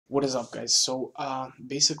What is up, guys? So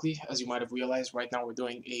basically, as you might have realized, right now we're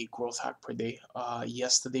doing a growth hack per day.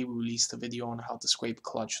 Yesterday we released a video on how to scrape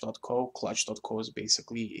Clutch.co. Clutch.co is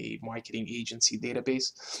basically a marketing agency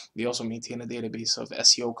database. They also maintain a database of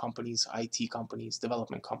SEO companies, IT companies,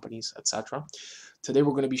 development companies, etc. Today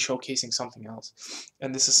we're going to be showcasing something else,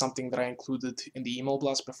 and this is something that I included in the email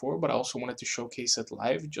blast before, but I also wanted to showcase it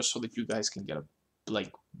live just so that you guys can get a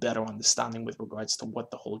better understanding with regards to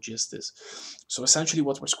what the whole gist is. So essentially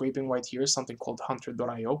what we're scraping right here is something called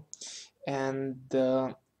hunter.io, and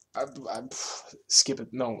skip it,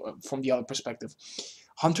 no, from the other perspective.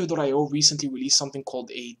 Hunter.io recently released something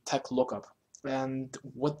called a tech lookup, and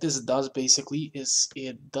what this does basically is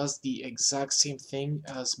it does the exact same thing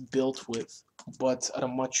as BuiltWith, but at a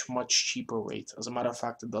much cheaper rate. As a matter of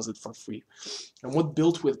fact, it does it for free. And what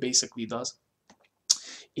BuiltWith basically does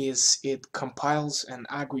is it compiles and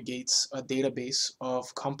aggregates a database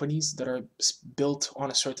of companies that are built on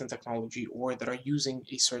a certain technology or that are using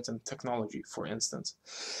a certain technology, for instance.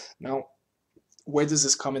 Now, where does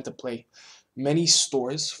this come into play? Many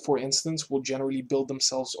stores, for instance, will generally build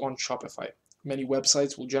themselves on Shopify. Many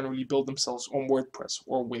websites will generally build themselves on WordPress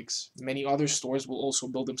or Wix. Many other stores will also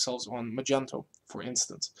build themselves on Magento, for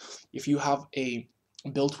instance. If you have a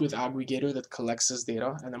BuiltWith aggregator that collects this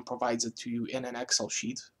data and then provides it to you in an Excel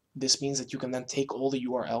sheet, this means that you can then take all the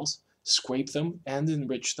URLs, scrape them, and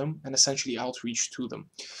enrich them, and essentially outreach to them.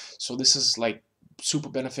 So this is like super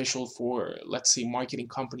beneficial for, let's say, marketing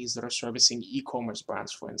companies that are servicing e-commerce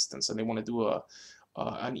brands, for instance, and they want to do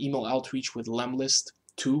an email outreach with Lemlist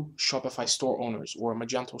to Shopify store owners or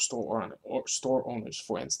Magento store owners,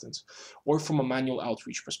 for instance, or from a manual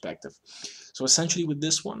outreach perspective. So essentially with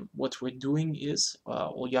this one, what we're doing is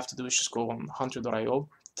all you have to do is just go on hunter.io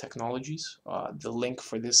technologies. The link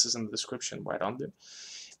for this is in the description right under,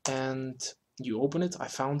 and you open it. I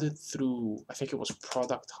found it through, I think it was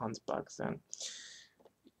Product Hunt back then.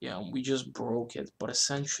 Yeah, we just broke it, but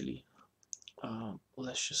essentially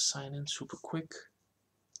let's just sign in super quick.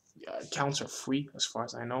 Yeah, accounts are free as far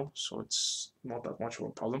as I know, so it's not that much of a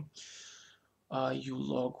problem. You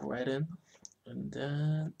log right in, and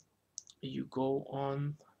then you go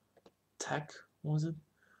on tech. What was it?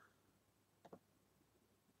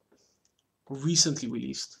 Recently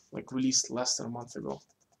released, like released less than a month ago.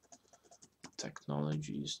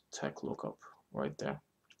 Technologies, tech lookup, right there.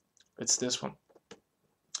 It's this one.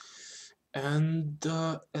 And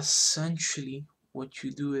essentially what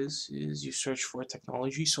you do is you search for a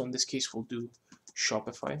technology. So in this case we'll do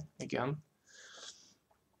Shopify again,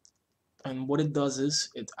 and what it does is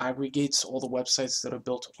it aggregates all the websites that are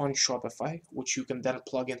built on Shopify, which you can then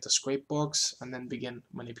plug into Scrapebox and then begin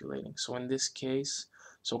manipulating. So in this case,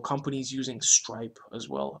 so companies using Stripe as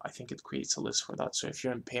well, I think it creates a list for that. So if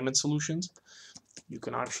you're in payment solutions, you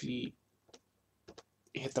can actually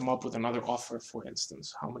hit them up with another offer. For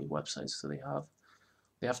instance, how many websites do they have?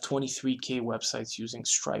 They have 23k websites using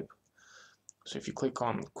Stripe. So if you click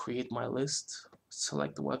on create my list,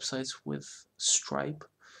 select the websites with Stripe,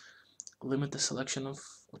 limit the selection of,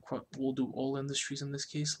 we'll do all industries in this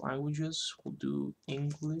case, languages, we'll do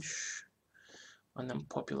English, and then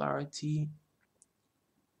popularity,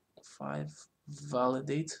 5,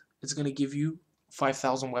 validate. It's going to give you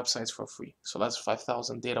 5,000 websites for free. So that's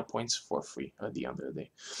 5,000 data points for free at the end of the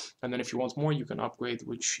day. And then if you want more, you can upgrade,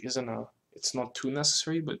 which isn't it's not too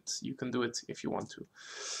necessary, but you can do it if you want to.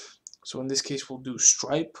 So in this case, we'll do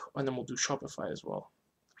Stripe, and then we'll do Shopify as well.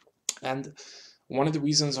 And one of the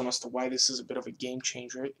reasons as to why this is a bit of a game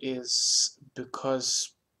changer is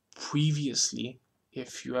because previously,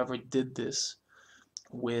 if you ever did this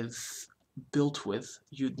with BuiltWith,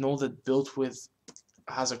 you'd know that BuiltWith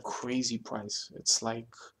has a crazy price. It's like,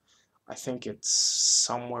 I think it's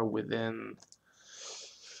somewhere within,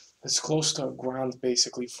 it's close to $1,000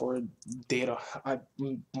 basically for data. I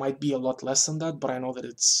might be a lot less than that, but I know that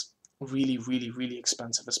it's really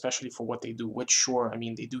expensive, especially for what they do. Which, sure, I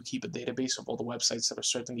mean, they do keep a database of all the websites that are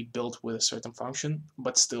certainly built with a certain function,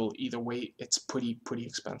 but still, either way, it's pretty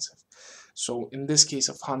expensive. So in this case,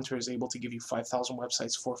 if Hunter is able to give you 5,000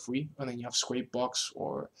 websites for free, and then you have Scrapebox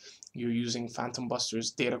or you're using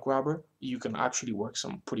Phantombuster's data grabber, you can actually work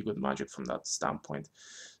some pretty good magic from that standpoint.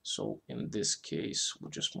 So in this case, we'll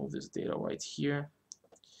just move this data right here.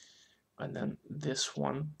 And then this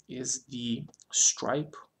one is the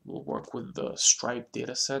Stripe. We'll work with the Stripe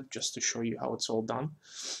dataset just to show you how it's all done.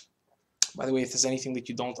 By the way, if there's anything that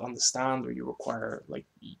you don't understand or you require, like,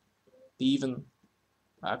 they even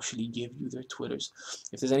actually give you their Twitters.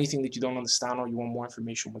 If there's anything that you don't understand or you want more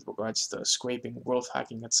information with regards to scraping, growth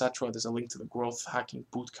hacking, etc., there's a link to the growth hacking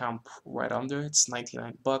bootcamp right under. It's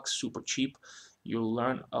 $99, super cheap, You'll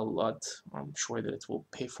learn a lot. I'm sure that it will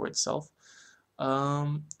pay for itself.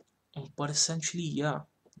 Um, but essentially, yeah,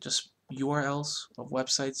 just URLs of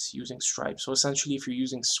websites using Stripe. So essentially, if you're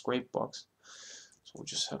using Scrapebox, so we'll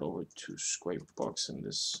just head over to Scrapebox in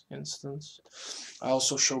this instance. I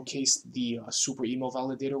also showcased the super email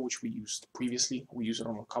validator, which we used previously. We use it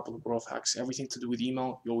on a couple of growth hacks. Everything to do with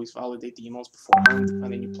email, you always validate the emails beforehand,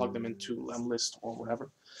 and then you plug them into Lemlist or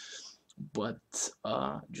whatever. But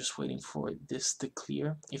just waiting for this to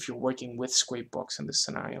clear. If you're working with Scrapebox in this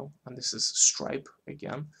scenario, and this is Stripe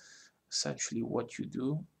again, essentially what you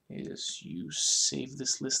do is you save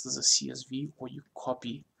this list as a CSV, or you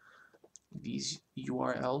copy these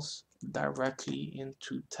URLs directly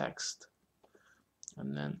into text,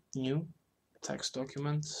 and then new text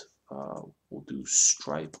document. We'll do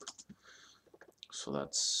Stripe, so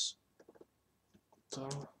that's the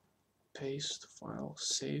paste file,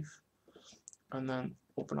 save, and then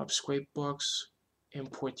open up Scrapebox,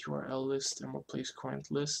 import URL list, and replace current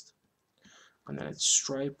list, and then it's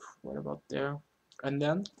Stripe right about there. And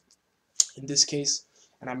then in this case,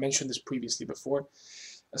 and I mentioned this previously before,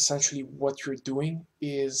 essentially what you're doing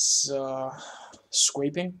is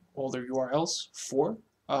scraping all their URLs for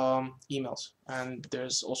emails, and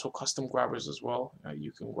there's also custom grabbers as well.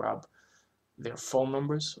 You can grab their phone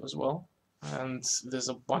numbers as well, and there's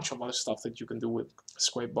a bunch of other stuff that you can do with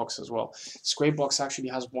Scrapebox as well. Scrapebox actually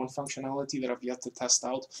has one functionality that I've yet to test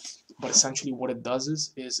out, but essentially what it does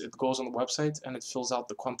is it goes on the website and it fills out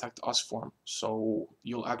the contact us form, so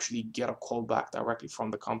you'll actually get a call back directly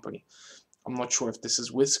from the company. I'm not sure if this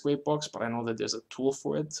is with Scrapebox, but I know that there's a tool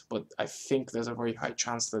for it, but I think there's a very high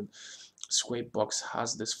chance that Scrapebox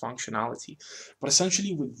has this functionality. But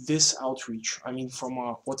essentially with this outreach, I mean, from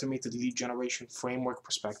a automated lead generation framework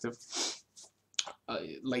perspective,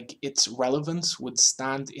 like its relevance would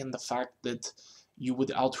stand in the fact that you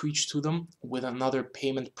would outreach to them with another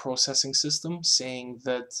payment processing system saying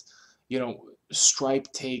that, you know, Stripe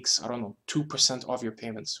takes, I don't know, 2% of your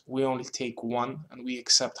payments. We only take 1, and we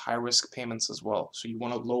accept high risk payments as well. So you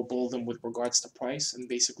want to lowball them with regards to price and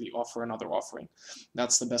basically offer another offering.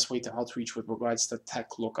 That's the best way to outreach with regards to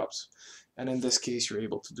tech lookups. And in this case, you're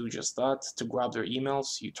able to do just that. To grab their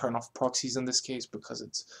emails, you turn off proxies in this case because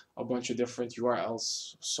it's a bunch of different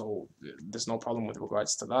URLs, so there's no problem with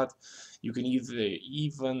regards to that. You can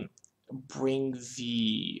even bring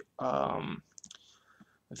the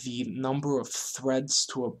number of threads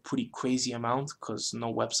to a pretty crazy amount, because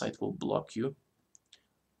no website will block you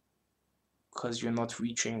because you're not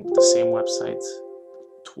reaching the same website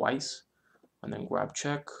twice. And then grab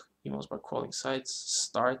check, emails by crawling sites,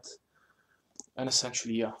 start, and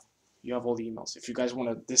essentially, yeah, you have all the emails. If you guys want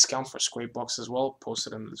a discount for Scrapebox as well, post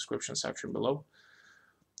it in the description section below.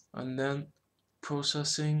 And then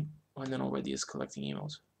processing, and then already is collecting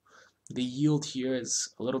emails. The yield here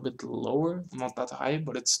is a little bit lower, not that high,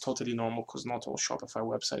 but it's totally normal because not all Shopify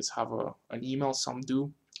websites have an email. Some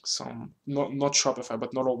do, some not Shopify,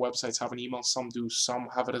 but not all websites have an email. Some do, some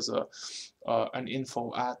have it as an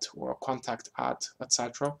info at or a contact at,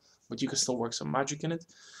 etc. But you can still work some magic in it.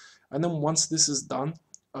 And then once this is done,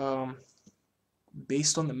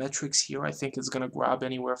 based on the metrics here, I think it's gonna grab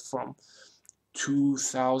anywhere from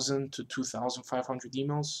 2,000 to 2,500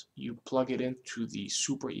 emails. You plug it into the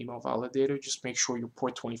super email validator. Just make sure your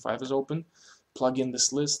port 25 is open. Plug in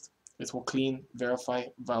this list. It will clean, verify,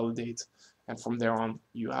 validate, and from there on,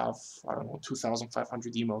 you have, I don't know,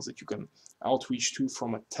 2,500 emails that you can outreach to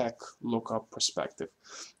from a tech lookup perspective.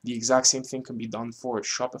 The exact same thing can be done for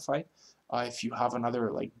Shopify. If you have another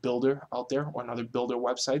like builder out there or another builder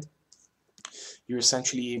website, you're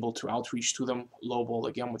essentially able to outreach to them lowball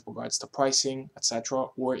again with regards to pricing, etc.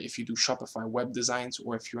 Or if you do Shopify web designs,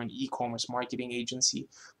 or if you're an e-commerce marketing agency,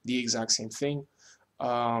 the exact same thing.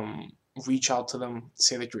 Reach out to them,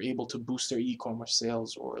 say that you're able to boost their e-commerce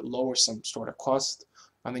sales or lower some sort of cost,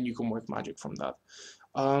 and then you can work magic from that.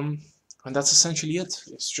 And that's essentially it.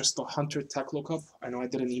 It's just a Hunter tech lookup. I know I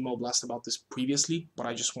did an email blast about this previously, but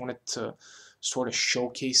I just wanted to sort of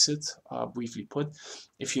showcase it, briefly put.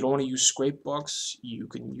 If you don't want to use Scrapebox, you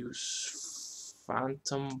can use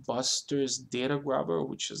Phantombuster's data grabber,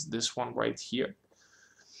 which is this one right here.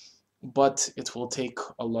 But it will take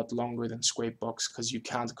a lot longer than Scrapebox because you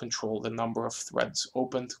can't control the number of threads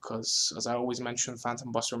opened, because as I always mention,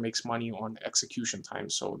 Phantombuster makes money on execution time,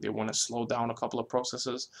 so they want to slow down a couple of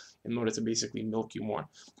processes in order to basically milk you more.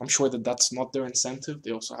 I'm sure that that's not their incentive.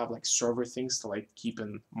 They also have like server things to like keep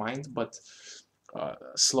in mind, but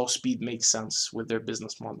slow speed makes sense with their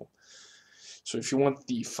business model. So if you want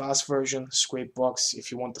the fast version, Scrapebox.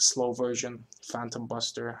 If you want the slow version,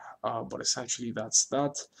 Phantombuster. But essentially that's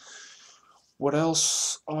that. What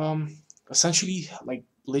else? essentially, like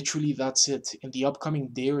literally that's it. In the upcoming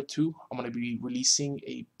day or two, I'm going to be releasing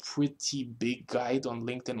a pretty big guide on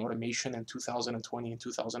LinkedIn automation in 2020 and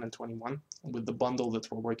 2021 with the bundle that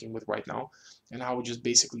we're working with right now, and how it just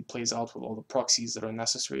basically plays out with all the proxies that are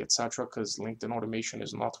necessary, etc. Because LinkedIn automation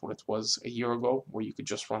is not what it was a year ago, where you could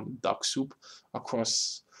just run duck soup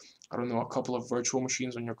across, I don't know, a couple of virtual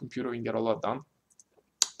machines on your computer and get a lot done.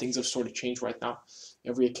 Things have sort of changed right now.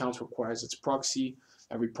 Every account requires its proxy.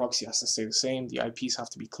 Every proxy has to stay the same. The IPs have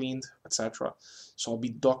to be cleaned, etc. So I'll be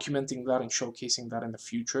documenting that and showcasing that in the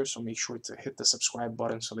future. So make sure to hit the subscribe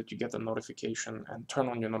button so that you get the notification and turn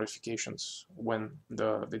on your notifications when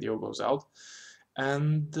the video goes out.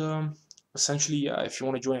 And essentially, yeah, if you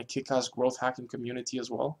want to join a kick-ass growth hacking community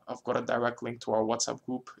as well, I've got a direct link to our WhatsApp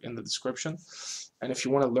group in the description. And if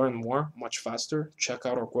you want to learn more much faster, check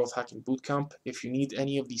out our growth hacking bootcamp. If you need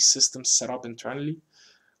any of these systems set up internally,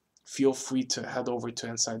 feel free to head over to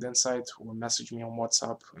Inside Insight or message me on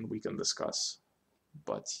WhatsApp and we can discuss.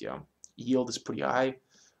 But yeah, yield is pretty high.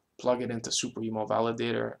 Plug it into Super Email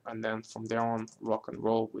Validator, and then from there on, rock and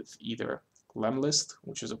roll with either Lemlist,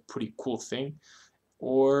 which is a pretty cool thing,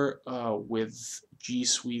 or with G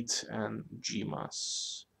Suite and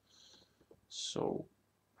GMAS. So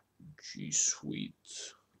G Suite,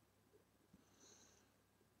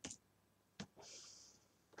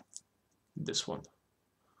 this one.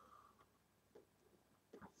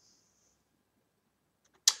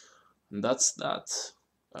 And that's that.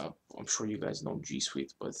 I'm sure you guys know G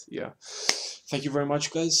Suite, but yeah. Thank you very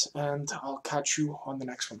much, guys, and I'll catch you on the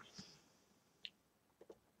next one.